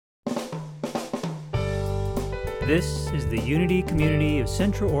This is the Unity Community of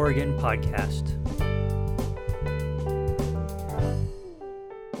Central Oregon podcast.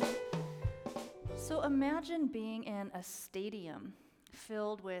 So imagine being in a stadium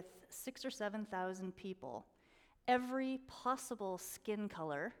filled with 6,000 or 7,000 people, every possible skin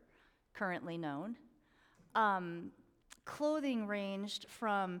color currently known. Clothing ranged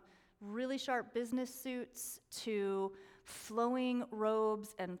from really sharp business suits to flowing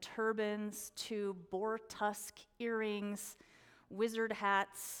robes and turbans to boar tusk earrings, wizard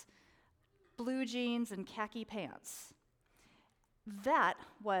hats, blue jeans, and khaki pants. That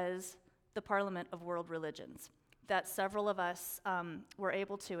was the Parliament of World Religions that several of us were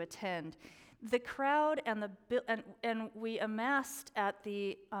able to attend. The crowd and we amassed at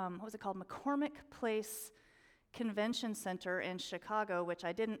the, McCormick Place Convention Center in Chicago, which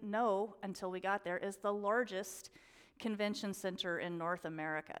I didn't know until we got there, is the largest convention center in North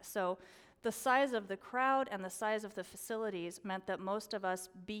America. So the size of the crowd and the size of the facilities meant that most of us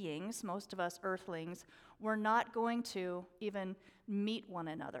beings, most of us earthlings, were not going to even meet one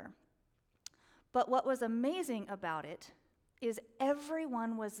another. But what was amazing about it is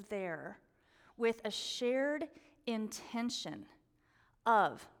everyone was there with a shared intention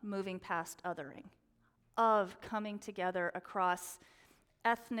of moving past othering, of coming together across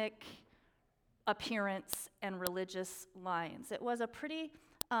ethnic, appearance, and religious lines. It was a pretty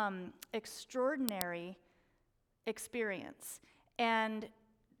extraordinary experience. And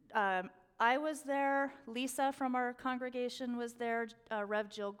I was there, Lisa from our congregation was there, Rev.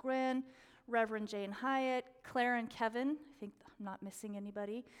 Jill Gwynn, Reverend Jane Hyatt, Claire and Kevin, I think I'm not missing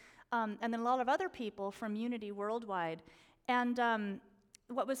anybody, and then a lot of other people from Unity Worldwide. And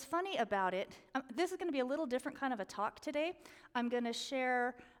what was funny about it, this is going to be a little different kind of a talk today. I'm going to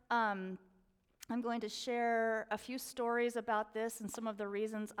share a few stories about this and some of the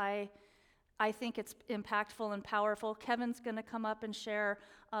reasons I think it's impactful and powerful. Kevin's going to come up and share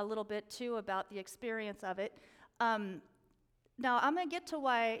a little bit too about the experience of it. Now I'm going to get to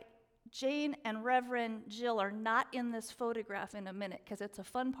why Jane and Reverend Jill are not in this photograph in a minute, because it's a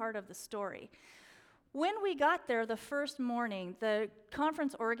fun part of the story. When we got there the first morning, the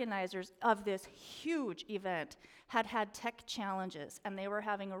conference organizers of this huge event had tech challenges, and they were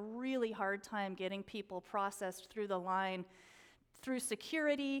having a really hard time getting people processed through the line, through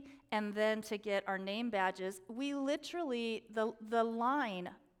security, and then to get our name badges. We literally, the line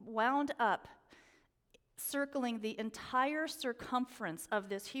wound up circling the entire circumference of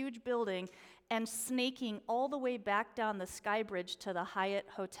this huge building and snaking all the way back down the sky bridge to the Hyatt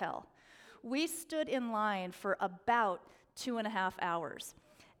Hotel. We stood in line for about 2.5 hours.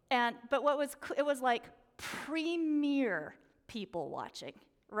 But it was like premier people watching,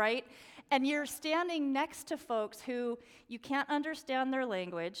 right? And you're standing next to folks who you can't understand their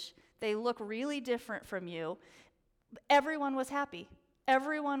language. They look really different from you. Everyone was happy.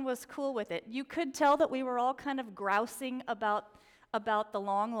 Everyone was cool with it. You could tell that we were all kind of grousing about the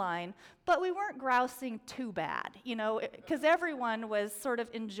long line, but we weren't grousing too bad, because everyone was sort of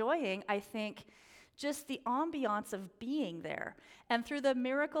enjoying, I think, just the ambiance of being there. And through the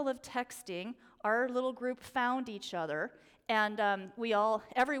miracle of texting, our little group found each other, and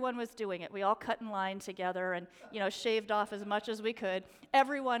everyone was doing it. We all cut in line together and, shaved off as much as we could.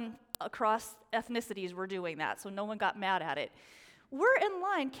 Everyone across ethnicities were doing that, so no one got mad at it. We're in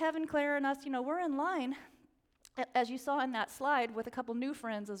line, Kevin, Claire, and us, we're in line, as you saw in that slide, with a couple new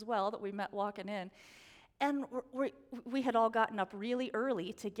friends as well that we met walking in. And we had all gotten up really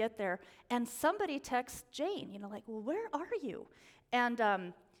early to get there. And somebody texts Jane, well, where are you? And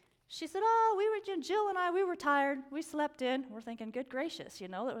she said, Jill and I, we were tired. We slept in. We're thinking, good gracious,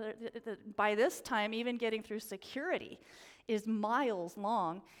 by this time, even getting through security is miles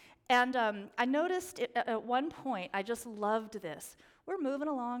long. And I noticed at one point, I just loved this. We're moving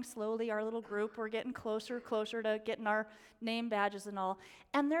along slowly, our little group. We're getting closer to getting our name badges and all.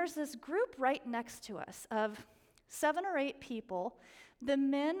 And there's this group right next to us of 7 or 8 people. The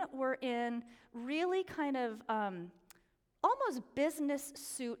men were in really kind of almost business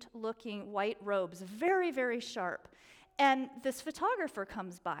suit-looking white robes, very, very sharp. And this photographer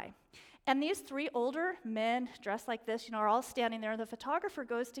comes by. And these 3 older men dressed like this, are all standing there, and the photographer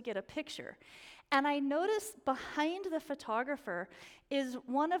goes to get a picture. And I noticed behind the photographer is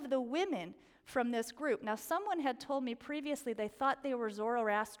one of the women from this group. Now, someone had told me previously they thought they were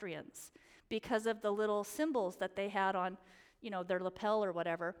Zoroastrians because of the little symbols that they had on, their lapel or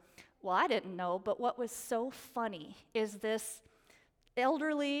whatever. Well, I didn't know, but what was so funny is this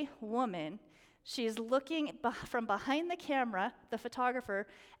elderly woman. She's looking from behind the camera, the photographer,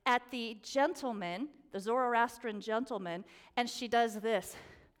 at the gentleman, the Zoroastrian gentleman, and she does this.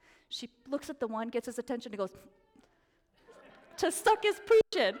 She looks at the one, gets his attention, and goes, to suck his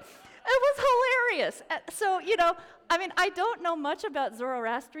pooch in. It was hilarious. So, I don't know much about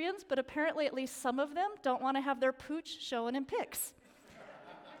Zoroastrians, but apparently at least some of them don't want to have their pooch showing in pics.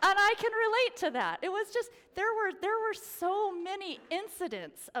 And I can relate to that. It was just, there were so many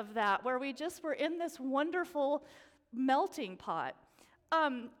incidents of that where we just were in this wonderful melting pot.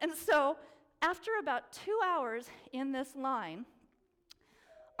 And so after about 2 hours in this line,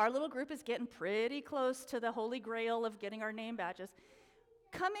 our little group is getting pretty close to the holy grail of getting our name badges.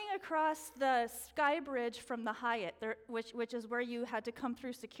 Coming across the sky bridge from the Hyatt, which is where you had to come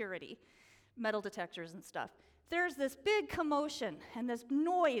through security, metal detectors and stuff, there's this big commotion and this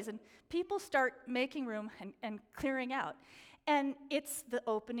noise, and people start making room and clearing out. And it's the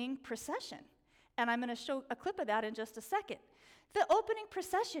opening procession. And I'm going to show a clip of that in just a second. The opening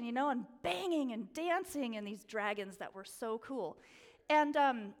procession, and banging and dancing and these dragons that were so cool. And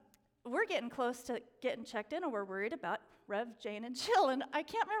we're getting close to getting checked in, and we're worried about Rev, Jane, and Jill. And I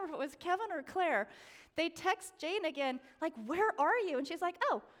can't remember if it was Kevin or Claire. They text Jane again, like, "Where are you?" And she's like,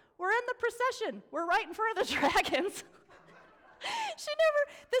 "Oh, we're in the procession. We're right in front of the dragons."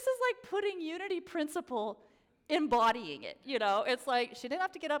 This is like putting unity principle, embodying it, It's like she didn't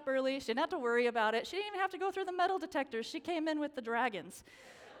have to get up early. She didn't have to worry about it. She didn't even have to go through the metal detectors. She came in with the dragons.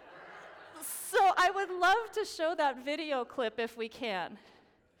 So I would love to show that video clip if we can.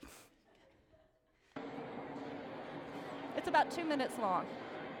 It's about 2 minutes long.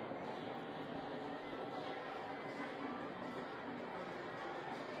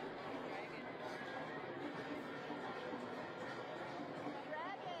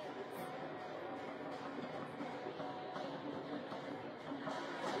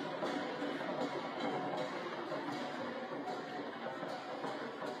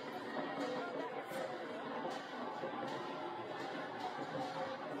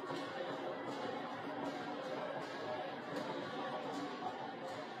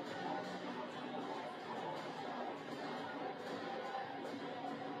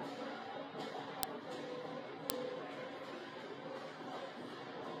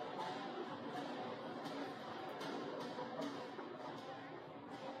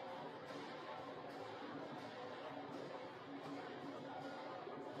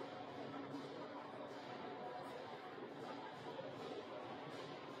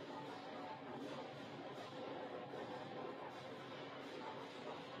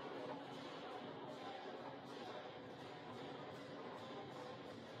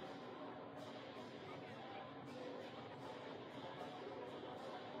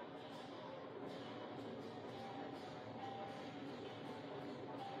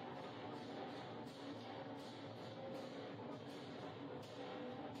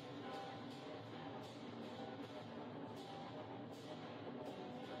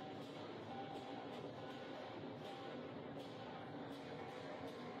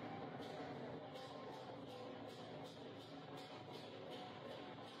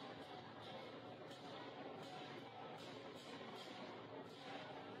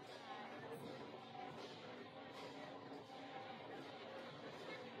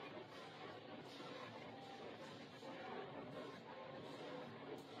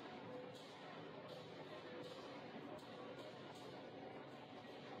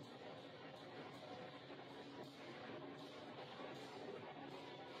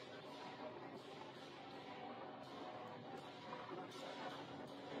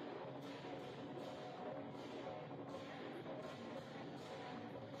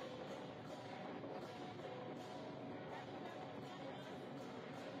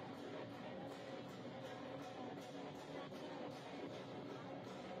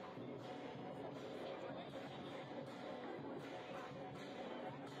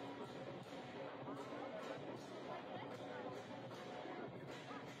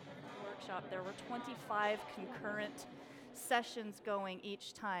 There were 25 concurrent sessions going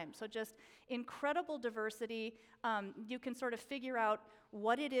each time. So just incredible diversity. You can sort of figure out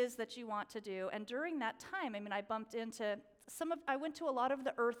what it is that you want to do. And during that time, I bumped into I went to a lot of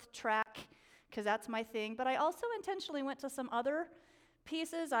the Earth track, because that's my thing, but I also intentionally went to some other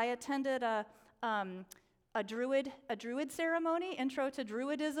pieces. I attended a Druid ceremony, intro to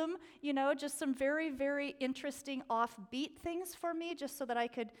Druidism, just some very, very interesting offbeat things for me, just so that I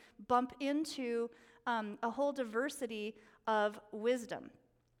could bump into a whole diversity of wisdom.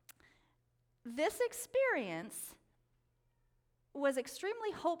 This experience was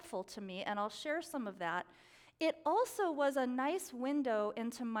extremely hopeful to me, and I'll share some of that. It also was a nice window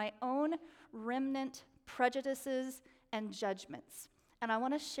into my own remnant prejudices and judgments. And I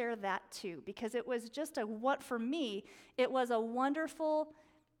want to share that too, because it was just for me, it was a wonderful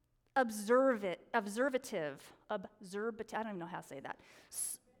I don't even know how to say that.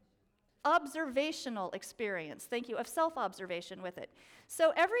 Observational experience, thank you, of self-observation with it.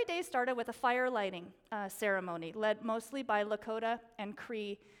 So every day started with a fire lighting ceremony, led mostly by Lakota and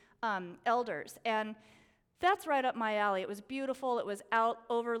Cree elders. And that's right up my alley. It was beautiful. It was out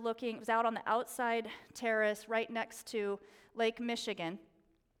overlooking, it was out on the outside terrace right next to Lake Michigan.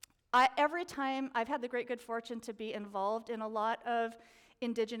 Every time I've had the great good fortune to be involved in a lot of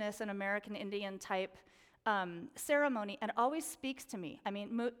Indigenous and American Indian type ceremony, and it always speaks to me. I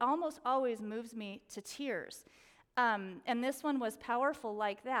mean, almost always moves me to tears. And this one was powerful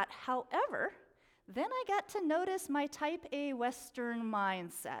like that. However, then I got to notice my type A Western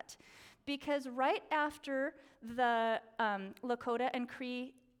mindset. Because right after the Lakota and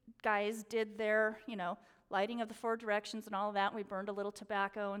Cree guys did their, lighting of the 4 directions and all of that, and we burned a little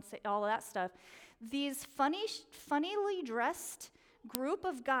tobacco and all of that stuff, these funnily dressed group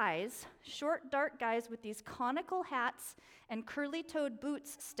of guys, short, dark guys with these conical hats and curly-toed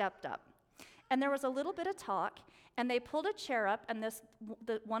boots stepped up. And there was a little bit of talk, and they pulled a chair up, and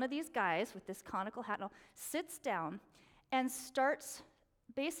one of these guys with this conical hat sits down and starts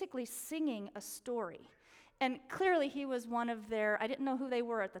basically singing a story. And clearly he was one of their, I didn't know who they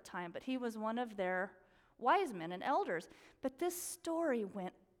were at the time, but he was one of their wise men and elders. But this story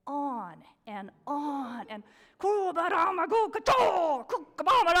went on, and and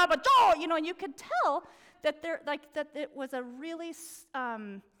you could tell that that it was a really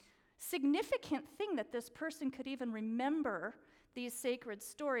significant thing that this person could even remember these sacred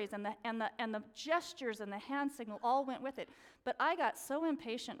stories, and the gestures and the hand signal all went with it. But I got so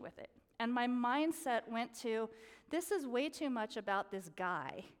impatient with it, and my mindset went to, this is way too much about this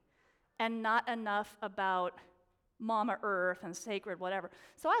guy, and not enough about Mama Earth and sacred whatever.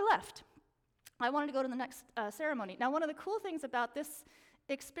 So I left. I wanted to go to the next ceremony. Now, one of the cool things about this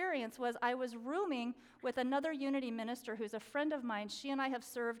experience was I was rooming with another Unity minister who's a friend of mine. She and I have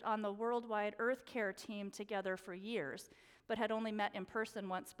served on the Worldwide Earth Care team together for years, but had only met in person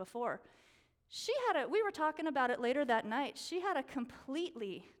once before. We were talking about it later that night. She had a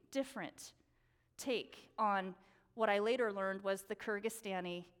completely different take on what I later learned was the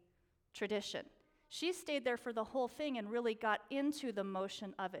Kyrgyzstani tradition. She stayed there for the whole thing and really got into the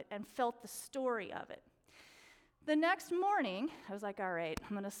motion of it and felt the story of it. The next morning, I was like, all right,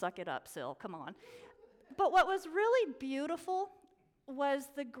 I'm going to suck it up, Sil, come on. But what was really beautiful was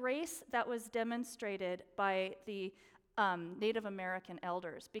the grace that was demonstrated by the Native American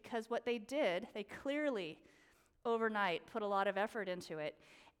elders, because what they did, they clearly overnight put a lot of effort into it,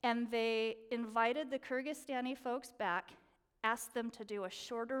 and they invited the Kyrgyzstani folks back, asked them to do a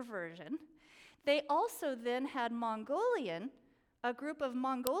shorter version. They also then had a group of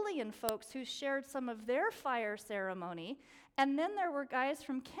Mongolian folks who shared some of their fire ceremony, and then there were guys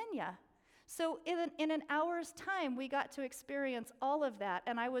from Kenya. So in an hour's time, we got to experience all of that,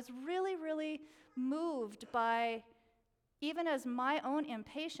 and I was really, really moved by, even as my own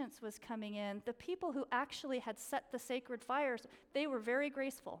impatience was coming in, the people who actually had set the sacred fires, they were very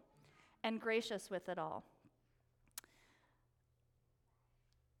graceful and gracious with it all.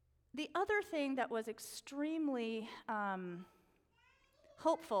 The other thing that was extremely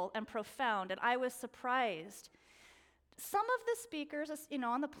hopeful and profound, and I was surprised, some of the speakers,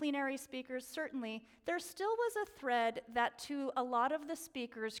 on the plenary speakers, certainly, there still was a thread that to a lot of the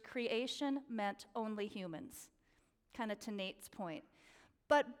speakers, creation meant only humans, kind of to Nate's point.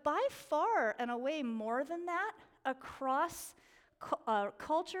 But by far and away more than that, across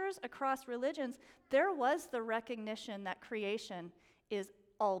cultures, across religions, there was the recognition that creation is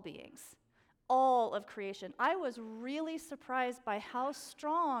all beings, all of creation. I was really surprised by how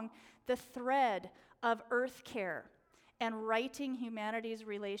strong the thread of earth care and righting humanity's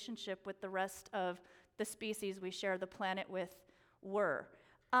relationship with the rest of the species we share the planet with were.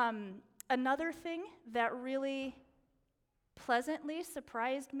 Another thing that really pleasantly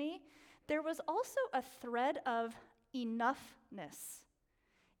surprised me, there was also a thread of enoughness.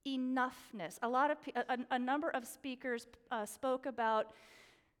 Enoughness. A number of speakers spoke about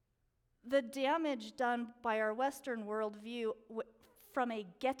the damage done by our Western worldview from a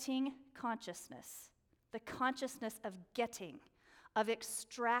getting consciousness, the consciousness of getting, of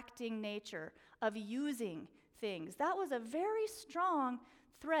extracting nature, of using things. That was a very strong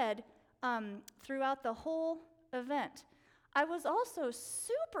thread throughout the whole event. I was also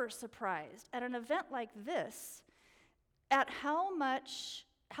super surprised at an event like this at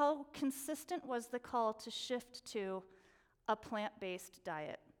how consistent was the call to shift to a plant-based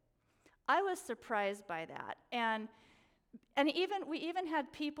diet. I was surprised by that. And we even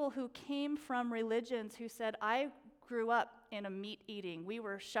had people who came from religions who said, I grew up in a meat eating. We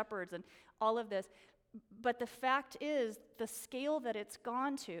were shepherds and all of this. But the fact is, the scale that it's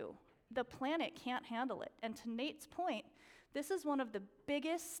gone to, the planet can't handle it. And to Nate's point, this is one of the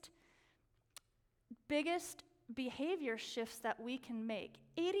biggest behavior shifts that we can make.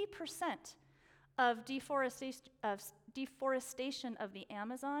 80% of deforestation of the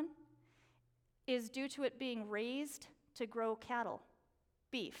Amazon is due to it being raised to grow cattle,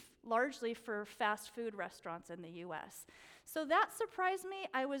 beef, largely for fast food restaurants in the US. So that surprised me.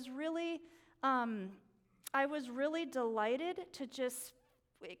 I was really delighted to just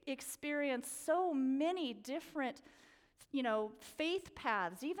experience so many different, faith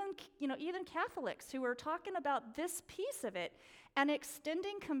paths, even Catholics who are talking about this piece of it and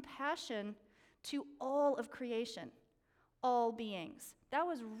extending compassion to all of creation, all beings. That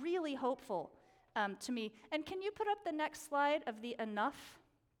was really hopeful to me. And can you put up the next slide of the enough?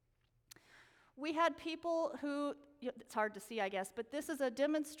 We had people who, it's hard to see, I guess, but this is a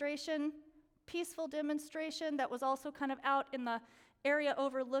demonstration, peaceful demonstration that was also kind of out in the area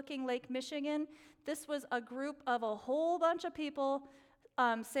overlooking Lake Michigan. This was a group of a whole bunch of people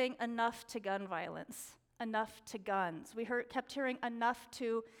saying enough to gun violence, enough to guns. We kept hearing enough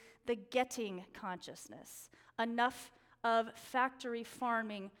to the getting consciousness, enough of factory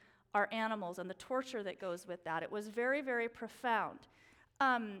farming our animals and the torture that goes with that. It was very, very profound.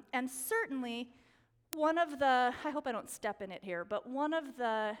 And certainly one of the, I hope I don't step in it here, but one of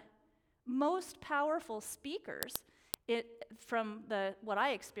the most powerful speakers from what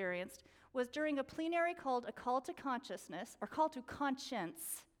I experienced was during a plenary called A Call to Consciousness, or Call to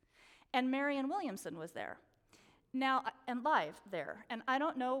Conscience, and Marianne Williamson was there. Now, and live there. And I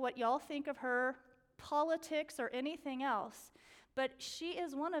don't know what y'all think of her politics or anything else, but she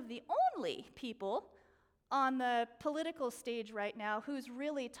is one of the only people on the political stage right now who's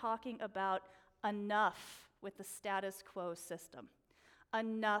really talking about enough with the status quo system.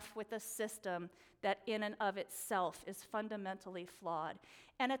 Enough with a system that in and of itself is fundamentally flawed.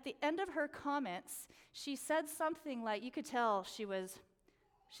 And at the end of her comments, she said something like, you could tell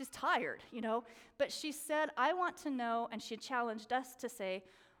she's tired, but she said, I want to know, and she challenged us to say,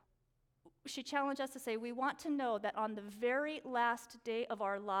 we want to know that on the very last day of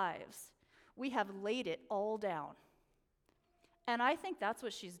our lives, we have laid it all down. And I think that's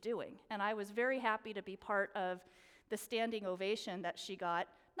what she's doing. And I was very happy to be part of the standing ovation that she got,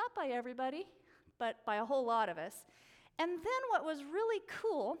 not by everybody, but by a whole lot of us. And then what was really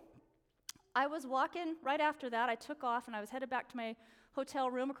cool, I was walking right after that, I took off and I was headed back to my hotel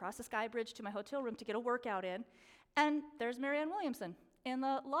room, across the sky bridge to my hotel room to get a workout in, and there's Marianne Williamson in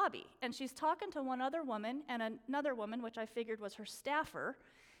the lobby, and she's talking to one other woman, and another woman, which I figured was her staffer,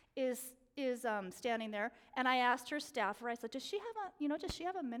 is standing there, and I asked her staffer, I said, does she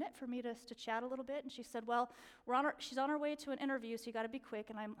have a minute for me to chat a little bit? And she said, well, she's on her way to an interview, so you got to be quick.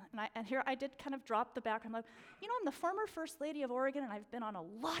 And here I did kind of drop the background, like, I'm the former First Lady of Oregon, and I've been on a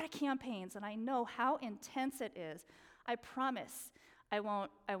lot of campaigns, and I know how intense it is. I promise I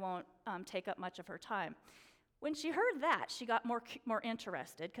won't take up much of her time. When she heard that, she got more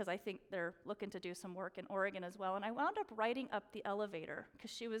interested, because I think they're looking to do some work in Oregon as well. And I wound up riding up the elevator, because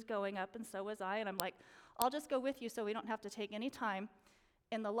she was going up and so was I. And I'm like, I'll just go with you so we don't have to take any time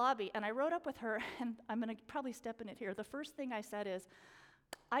in the lobby. And I rode up with her, and I'm going to probably step in it here. The first thing I said is,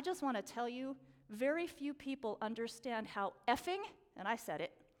 I just want to tell you, very few people understand how effing, and I said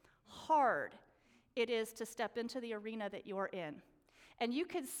it, hard it is to step into the arena that you're in. And you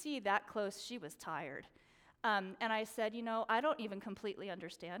could see that close, she was tired. And I said, I don't even completely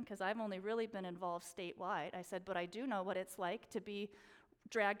understand, because I've only really been involved statewide. I said, but I do know what it's like to be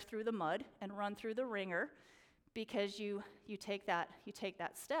dragged through the mud and run through the ringer, because you take that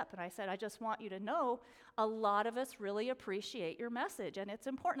step. And I said, I just want you to know, a lot of us really appreciate your message, and it's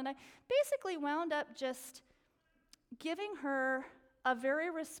important. And I basically wound up just giving her a very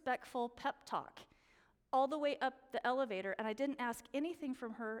respectful pep talk all the way up the elevator, and I didn't ask anything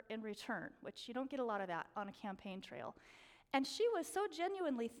from her in return, which you don't get a lot of that on a campaign trail. And she was so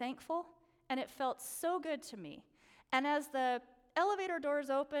genuinely thankful, and it felt so good to me. And as the elevator doors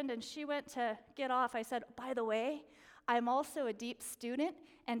opened and she went to get off, I said, by the way, I'm also a deep student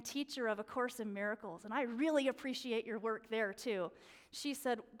and teacher of A Course in Miracles, and I really appreciate your work there too. She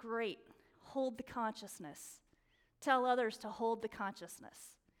said, great, hold the consciousness. Tell others to hold the consciousness.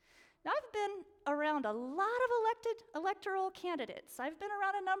 Now, I've been around a lot of electoral candidates. I've been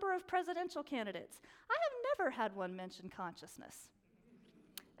around a number of presidential candidates. I have never had one mention consciousness.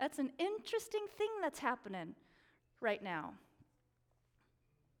 That's an interesting thing that's happening right now.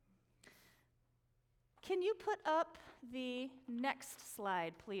 Can you put up the next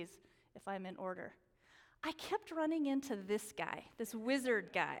slide, please, if I'm in order? I kept running into this guy, this wizard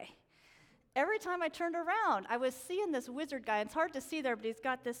guy. Every time I turned around, I was seeing this wizard guy. It's hard to see there, but he's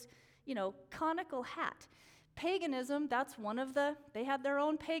got this, conical hat. Paganism, that's they had their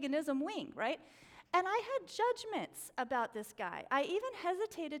own paganism wing, right? And I had judgments about this guy. I even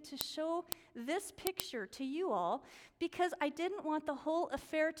hesitated to show this picture to you all because I didn't want the whole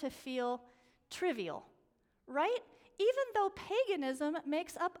affair to feel trivial, right? Even though paganism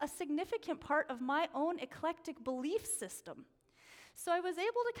makes up a significant part of my own eclectic belief system. So I was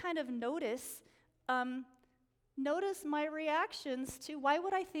able to kind of notice my reactions to why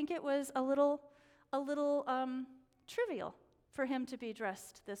would I think it was a little trivial for him to be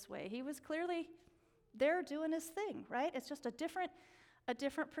dressed this way. He was clearly there doing his thing, right? It's just a different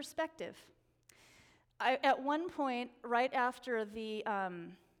perspective. At one point, right after the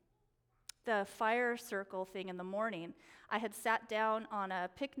fire circle thing in the morning, I had sat down on a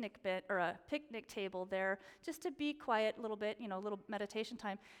picnic table there just to be quiet a little bit, a little meditation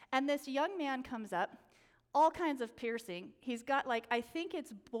time. And this young man comes up, all kinds of piercing. He's got I think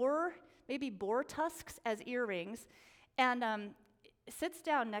it's maybe boar tusks as earrings, and sits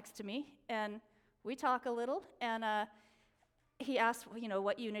down next to me, and we talk a little, and he asked,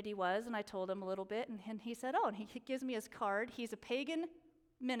 what unity was, and I told him a little bit, and he said, and he gives me his card. He's a pagan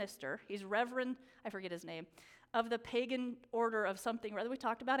minister. He's Reverend, I forget his name, of the pagan order of something. Rather, we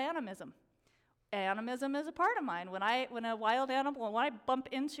talked about animism. Animism is a part of mine. When I bump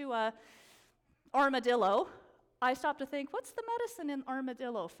into a armadillo, I stop to think, what's the medicine in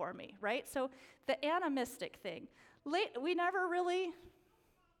armadillo for me, right? So the animistic thing. We never really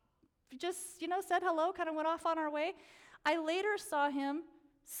just, said hello, kind of went off on our way. I later saw him,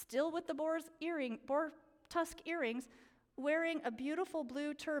 still with the boar tusk earrings, wearing a beautiful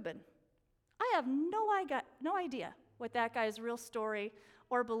blue turban. I have no idea what that guy's real story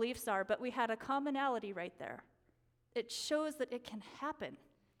or beliefs are, but we had a commonality right there. It shows that it can happen.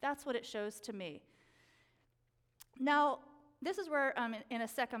 That's what it shows to me. Now, this is where in a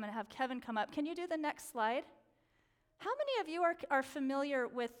sec I'm going to have Kevin come up. Can you do the next slide? How many of you are familiar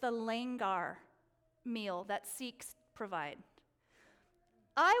with the langar meal that Sikhs provide?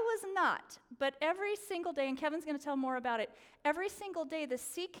 I was not, but every single day, and Kevin's going to tell more about it, every single day the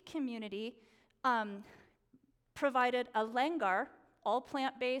Sikh community provided a langar, all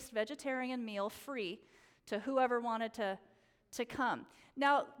plant-based vegetarian meal, free to whoever wanted to come.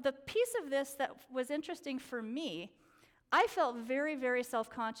 Now, the piece of this that was interesting for me, I felt very, very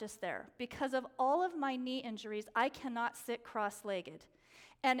self-conscious there. Because of all of my knee injuries, I cannot sit cross-legged.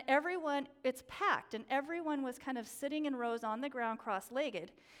 And it's packed, and everyone was kind of sitting in rows on the ground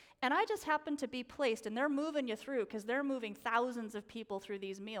cross-legged. And I just happened to be placed, and they're moving you through because they're moving thousands of people through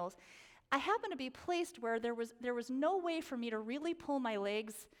these meals. I happened to be placed where there was no way for me to really pull my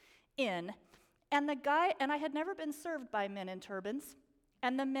legs in. And I had never been served by men in turbans.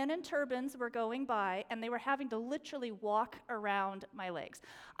 And the men in turbans were going by, and they were having to literally walk around my legs.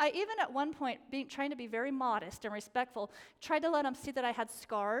 I even at one point, trying to be very modest and respectful, tried to let them see that I had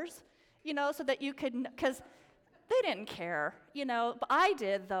scars, so that you could, because they didn't care, but I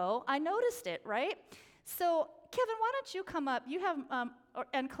did, though. I noticed it, right? So, Kevin, why don't you come up? You have,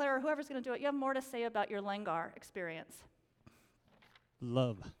 and Claire, whoever's going to do it, you have more to say about your langar experience.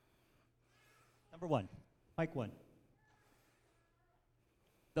 Love. Number one, mic one.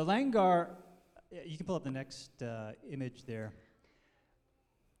 The langar, you can pull up the next image there,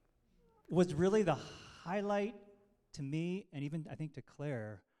 was really the highlight to me, and even I think to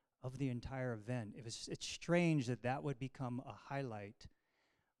Claire, of the entire event. It's strange that would become a highlight,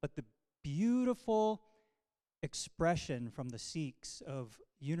 but the beautiful expression from the Sikhs of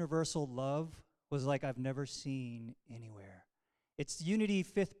universal love was like I've never seen anywhere. It's unity,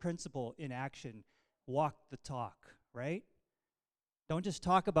 fifth principle in action. Walk the talk, right? Don't just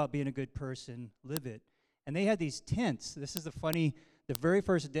talk about being a good person, live it. And they had these tents. This is the very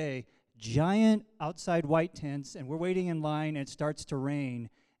first day, giant outside white tents, and we're waiting in line, and it starts to rain,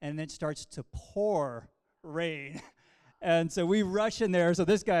 and then it starts to pour rain. And so we rush in there. So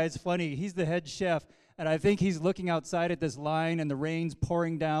this guy is funny. He's the head chef, and I think he's looking outside at this line, and the rain's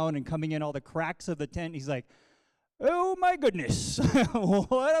pouring down and coming in all the cracks of the tent. He's like, oh my goodness,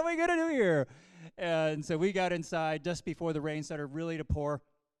 what are we going to do here? And so we got inside just before the rain started really to pour,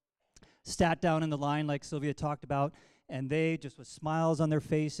 sat down in the line like Sylvia talked about, and they just with smiles on their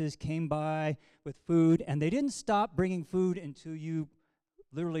faces came by with food, and they didn't stop bringing food until you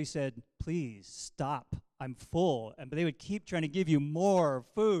literally said, please stop, I'm full. But they would keep trying to give you more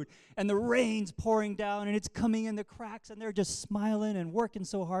food, and the rain's pouring down, and it's coming in the cracks, and they're just smiling and working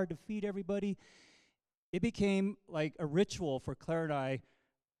so hard to feed everybody. It became like a ritual for Claire and I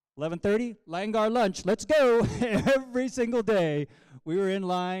 11:30, Langar lunch, let's go. Every single day we were in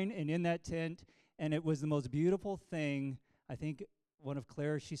line and in that tent, and it was the most beautiful thing. I think one of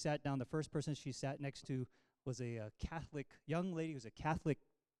Claire, she sat down, the first person she sat next to was a Catholic young lady who was a Catholic,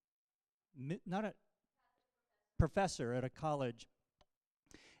 not a professor at a college.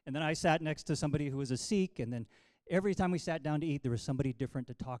 And then I sat next to somebody who was a Sikh, and then every time we sat down to eat, there was somebody different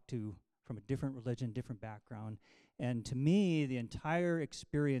to talk to from a different religion, different background. And to me, the entire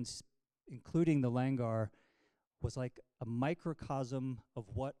experience, including the Langar, was like a microcosm of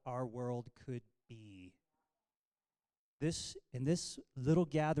what our world could be. In this little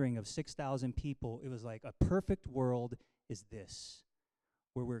gathering of 6,000 people, it was like a perfect world is this,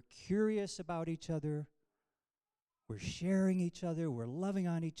 where we're curious about each other, we're sharing each other, we're loving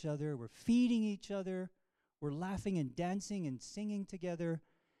on each other, we're feeding each other, we're laughing and dancing and singing together,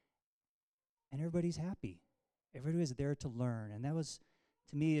 and everybody's happy. Everybody was there to learn, and that was,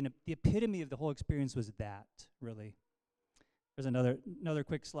 to me, the epitome of the whole experience was that, really. There's another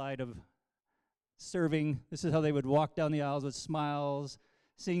quick slide of serving. This is how they would walk down the aisles with smiles,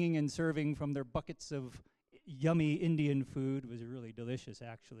 singing and serving from their buckets of yummy Indian food. It was really delicious,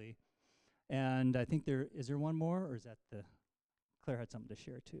 actually. And I think is there one more, or is that Claire had something to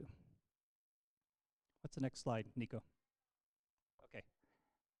share too. What's the next slide, Nico? Okay.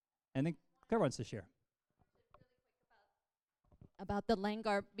 And then Claire wants to share. About the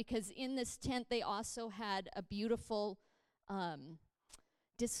Langar, because in this tent they also had a beautiful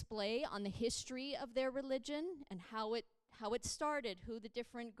display on the history of their religion and how it started, who the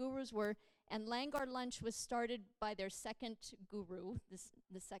different gurus were. And Langar lunch was started by their second guru,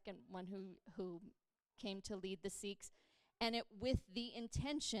 the second one who came to lead the Sikhs, and it with the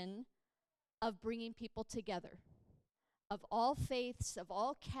intention of bringing people together, of all faiths, of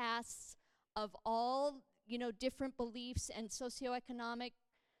all castes, of all different beliefs and socioeconomic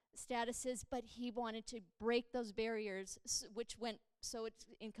statuses, but he wanted to break those barriers, which went, so it's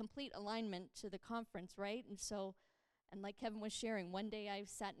in complete alignment to the conference, right? And like Kevin was sharing, one day I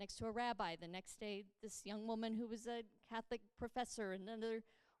sat next to a rabbi, the next day this young woman who was a Catholic professor, another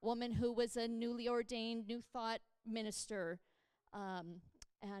woman who was a newly ordained New Thought minister,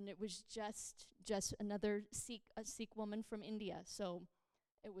 and it was just another Sikh woman from India. So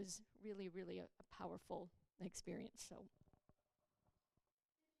it was really, really a powerful experience. So,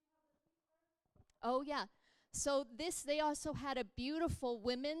 oh yeah, so they also had a beautiful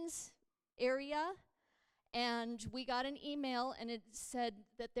women's area, and we got an email, and it said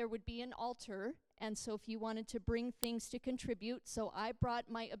that there would be an altar, and so if you wanted to bring things to contribute, so I brought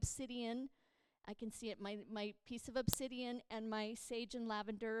my obsidian. I can see it, my piece of obsidian and my sage and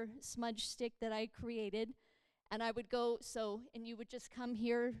lavender smudge stick that I created. And I would go, and you would just come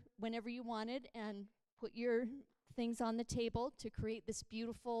here whenever you wanted and put your things on the table to create this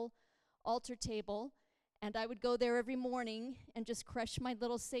beautiful altar table. And I would go there every morning and just crush my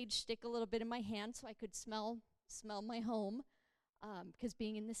little sage stick a little bit in my hand so I could smell my home. Because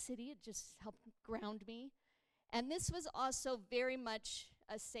being in the city, it just helped ground me. And this was also very much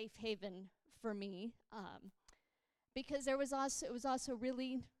a safe haven for me, because it was also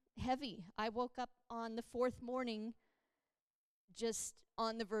really heavy. I woke up on the fourth morning just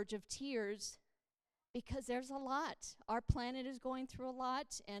on the verge of tears, because there's a lot. Our planet is going through a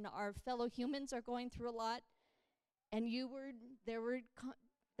lot, and our fellow humans are going through a lot. And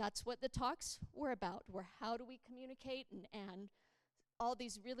that's what the talks were about, were how do we communicate, and all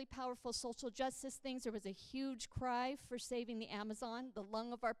these really powerful social justice things. There was a huge cry for saving the Amazon. The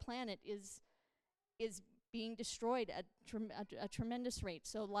lung of our planet is being destroyed at a tremendous rate.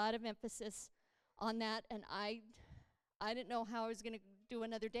 So a lot of emphasis on that, and I didn't know how I was going to do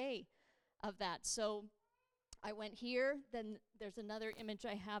another day of that. So I went here. Then there's another image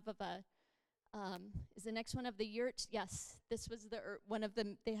I have of is the next one of the yurt? Yes, this was one of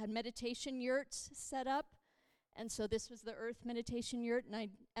them. They had meditation yurts set up, and so this was the earth meditation yurt,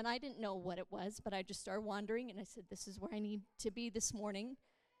 and I didn't know what it was, but I just started wandering, and I said, this is where I need to be this morning,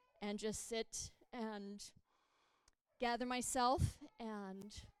 and just sit and gather myself,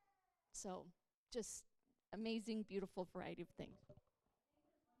 and so just amazing, beautiful variety of things.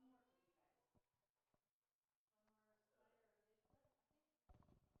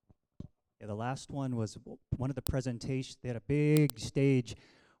 Yeah, the last one was one of the presentations. They had a big stage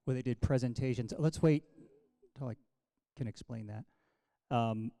where they did presentations. Let's wait until I can explain that.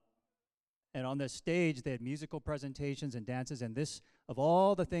 And on the stage, they had musical presentations and dances, and this, of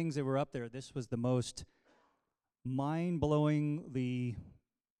all the things that were up there, this was the most mind-blowingly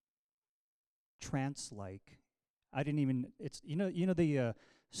trance-like. I didn't even, it's, the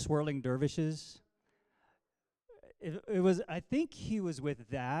swirling dervishes? it was, I think he was with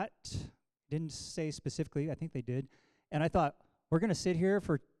that. Didn't say specifically, I think they did. And I thought, we're going to sit here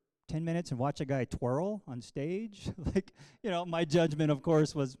for 10 minutes and watch a guy twirl on stage? Like, my judgment, of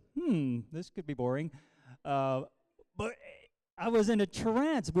course, was, this could be boring. But I was in a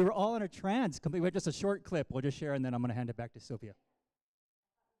trance. We were all in a trance. We had just a short clip we'll just share, and then I'm going to hand it back to Sylvia.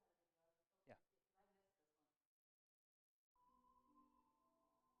 Yeah.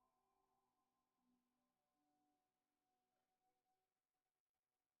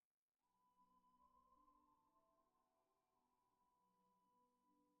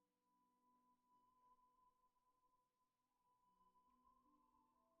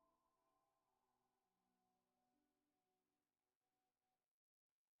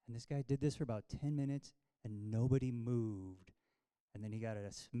 And this guy did this for about 10 minutes, and nobody moved. And then he got an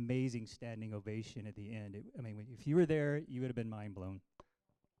amazing standing ovation at the end. If you were there, you would have been mind blown.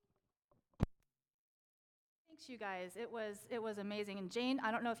 Thanks, you guys. It was amazing. And Jane, I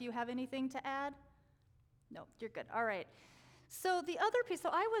don't know if you have anything to add? No, you're good. All right. So the other piece, so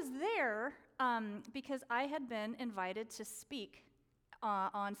I was there because I had been invited to speak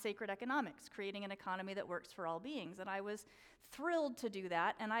on sacred economics, creating an economy that works for all beings, and I was thrilled to do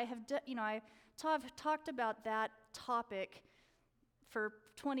that. And I have, I've talked about that topic for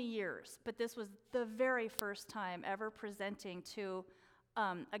 20 years, but this was the very first time ever presenting to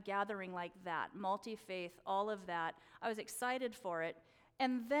a gathering like that, multi-faith, all of that. I was excited for it.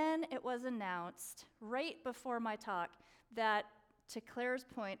 And then it was announced right before my talk that, to Claire's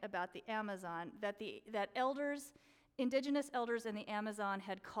point about the Amazon, that elders, indigenous elders in the Amazon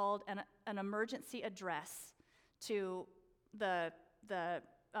had called an emergency address to the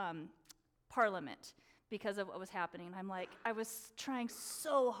parliament because of what was happening. And I'm like, I was trying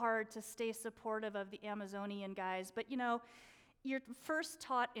so hard to stay supportive of the Amazonian guys, but you're first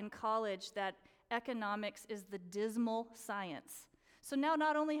taught in college that economics is the dismal science. So now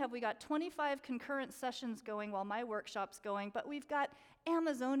not only have we got 25 concurrent sessions going while my workshop's going, but we've got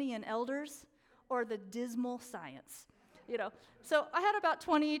Amazonian elders, or the dismal science. So I had about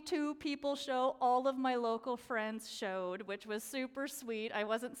 22 people show. All of my local friends showed, which was super sweet. I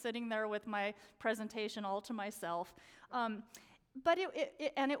wasn't sitting there with my presentation all to myself. But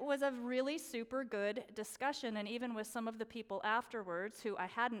it was a really super good discussion, and even with some of the people afterwards who I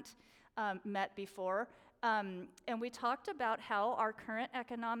hadn't met before, and we talked about how our current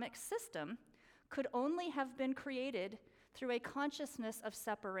economic system could only have been created through a consciousness of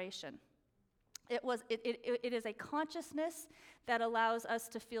separation. It is a consciousness that allows us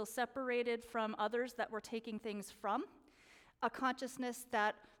to feel separated from others that we're taking things from, a consciousness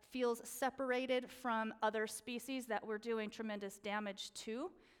that feels separated from other species that we're doing tremendous damage to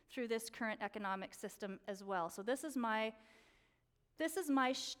through this current economic system as well. So this is my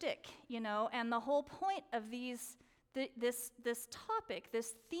shtick, and the whole point of this topic,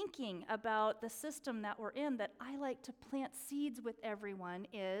 this thinking about the system that we're in, that I like to plant seeds with everyone,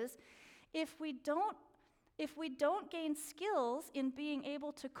 is if we don't gain skills in being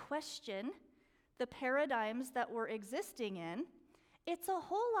able to question the paradigms that we're existing in, it's a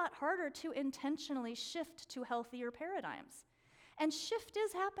whole lot harder to intentionally shift to healthier paradigms. And shift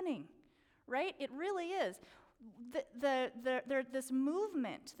is happening, right? It really is. This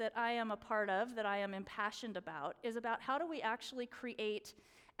movement that I am a part of, that I am impassioned about, is about how do we actually create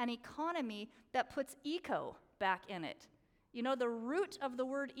an economy that puts eco back in it. The root of the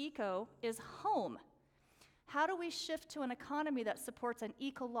word eco is home. How do we shift to an economy that supports an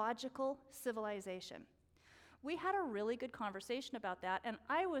ecological civilization? We had a really good conversation about that, and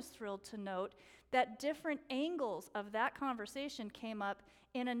I was thrilled to note that different angles of that conversation came up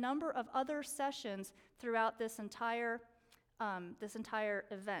in a number of other sessions throughout this entire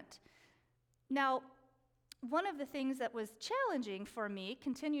event. Now, one of the things that was challenging for me,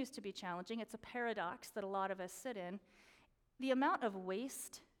 continues to be challenging, it's a paradox that a lot of us sit in, the amount of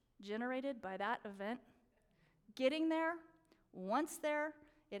waste generated by that event, getting there, once there,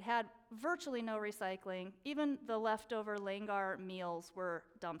 it had virtually no recycling. Even the leftover Langar meals were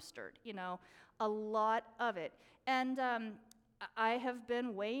dumpstered, a lot of it. And I have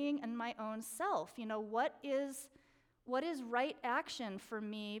been weighing in my own self, what is right action for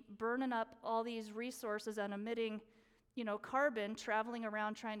me burning up all these resources and emitting, carbon, traveling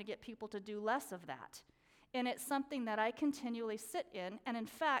around trying to get people to do less of that. And it's something that I continually sit in. And in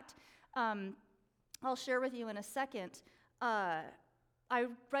fact, I'll share with you in a second, I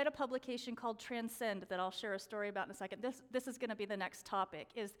write a publication called Transcend that I'll share a story about in a second. This is going to be the next topic,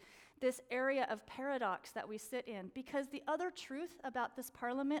 is this area of paradox that we sit in. Because the other truth about this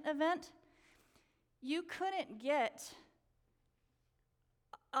Parliament event, you couldn't get,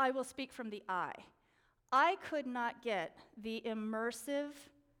 I will speak from the I I could not get the immersive,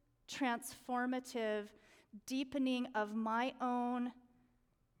 transformative deepening of my own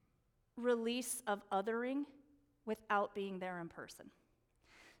release of othering without being there in person.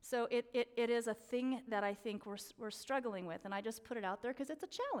 So it is a thing that I think we're struggling with, and I just put it out there because it's a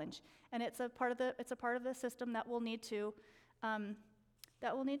challenge, and it's a part of the system that will need to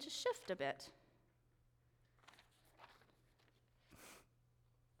shift a bit.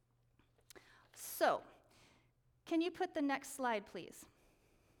 So, can you put the next slide, please?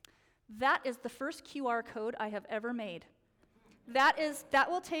 That is the first QR code I have ever made. That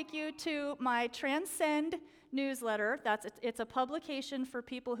will take you to my Transcend newsletter. It's a publication for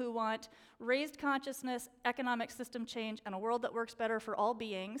people who want raised consciousness, economic system change, and a world that works better for all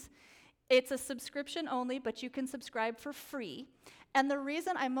beings. It's a subscription only, but you can subscribe for free. And the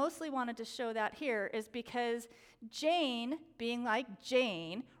reason I mostly wanted to show that here is because Jane, being like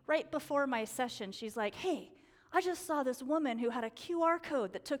Jane, right before my session, she's like, hey, I just saw this woman who had a QR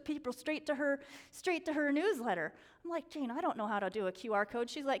code that took people straight to her newsletter. I'm like, Jane, I don't know how to do a QR code.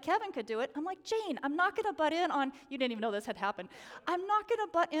 She's like, Kevin could do it. I'm like, Jane, I'm not going to butt in on, you didn't even know this had happened. I'm not going to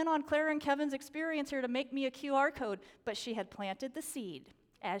butt in on Claire and Kevin's experience here to make me a QR code. But she had planted the seed,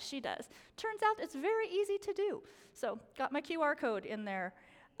 as she does. Turns out it's very easy to do. So got my QR code in there.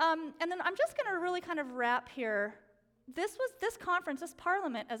 And then I'm just going to really kind of wrap here. This conference, this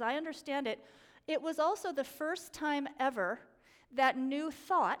parliament, as I understand it, it was also the first time ever that new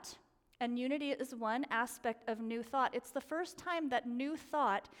thought, and unity is one aspect of new thought, it's the first time that new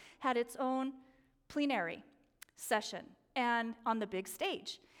thought had its own plenary session and on the big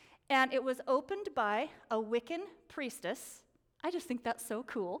stage. And it was opened by a Wiccan priestess. I just think that's so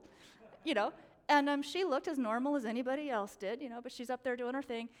cool, And she looked as normal as anybody else did, but she's up there doing her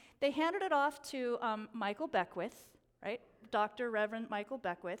thing. They handed it off to Michael Beckwith, right? Dr. Reverend Michael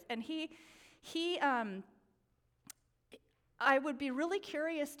Beckwith, and I would be really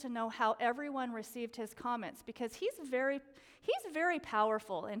curious to know how everyone received his comments, because he's very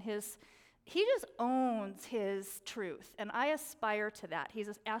powerful in he just owns his truth, and I aspire to that. He's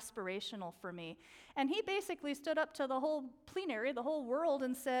aspirational for me. And he basically stood up to the whole plenary, the whole world,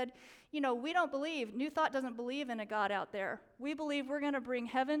 and said, we don't believe, New Thought doesn't believe in a God out there. We believe we're going to bring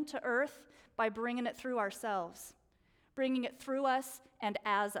heaven to earth by bringing it through ourselves, bringing it through us and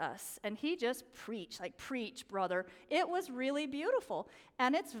as us. And he just preached, like, preach, brother. It was really beautiful.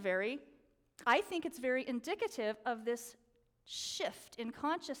 And I think it's very indicative of this shift in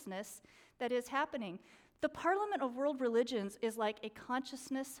consciousness that is happening. The Parliament of World Religions is like a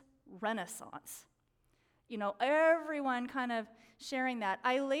consciousness renaissance. Everyone kind of sharing that.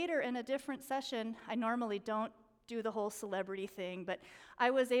 I later, in a different session, I normally don't do the whole celebrity thing, but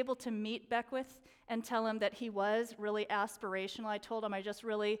I was able to meet Beckwith and tell him that he was really aspirational. I told him I just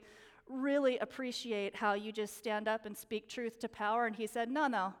really, really appreciate how you just stand up and speak truth to power, and he said,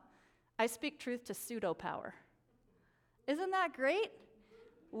 no, I speak truth to pseudo-power. Isn't that great?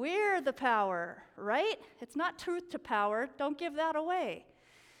 We're the power, right? It's not truth to power. Don't give that away.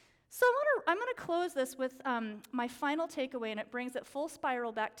 So I'm going to close this with my final takeaway, and it brings it full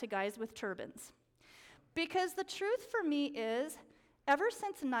spiral back to guys with turbans. Because the truth for me is, ever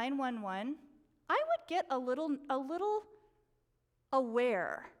since 9/11, I would get a little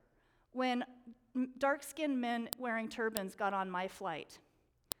aware when dark-skinned men wearing turbans got on my flight.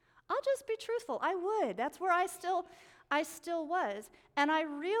 I'll just be truthful. I would. That's where I still was. And I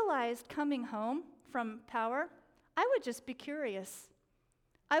realized coming home from power, I would just be curious.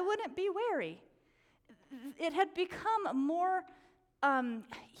 I wouldn't be wary. It had become more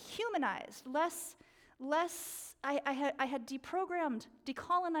humanized, less. I had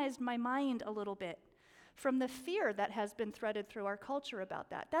decolonized my mind a little bit from the fear that has been threaded through our culture about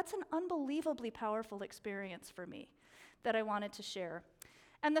that. That's an unbelievably powerful experience for me that I wanted to share.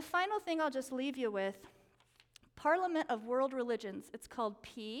 And the final thing I'll just leave you with, Parliament of World Religions. It's called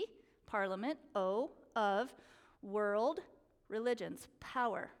P, Parliament, O, of World Religions,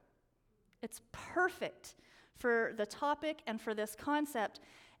 power. It's perfect for the topic and for this concept.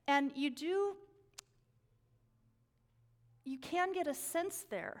 And you can get a sense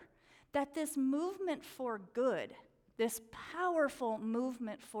there that this movement for good, this powerful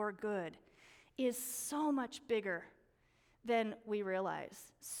movement for good, is so much bigger than we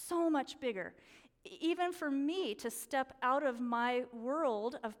realize, so much bigger. Even for me to step out of my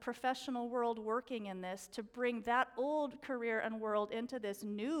world, of professional world working in this, to bring that old career and world into this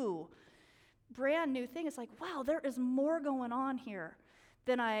new, brand new thing, it's like, wow, there is more going on here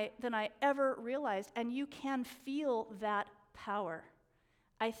than I ever realized, and you can feel that power.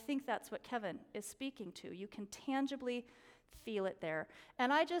 I think that's what Kevin is speaking to. You can tangibly feel it there.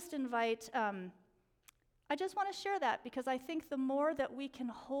 And I just invite I just want to share that because I think the more that we can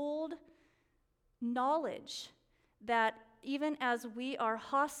hold knowledge that even as we are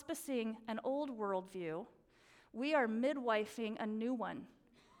hospicing an old worldview, we are midwifing a new one.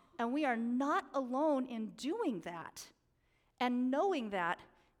 And we are not alone in doing that. And knowing that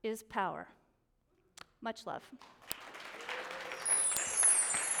is power. Much love.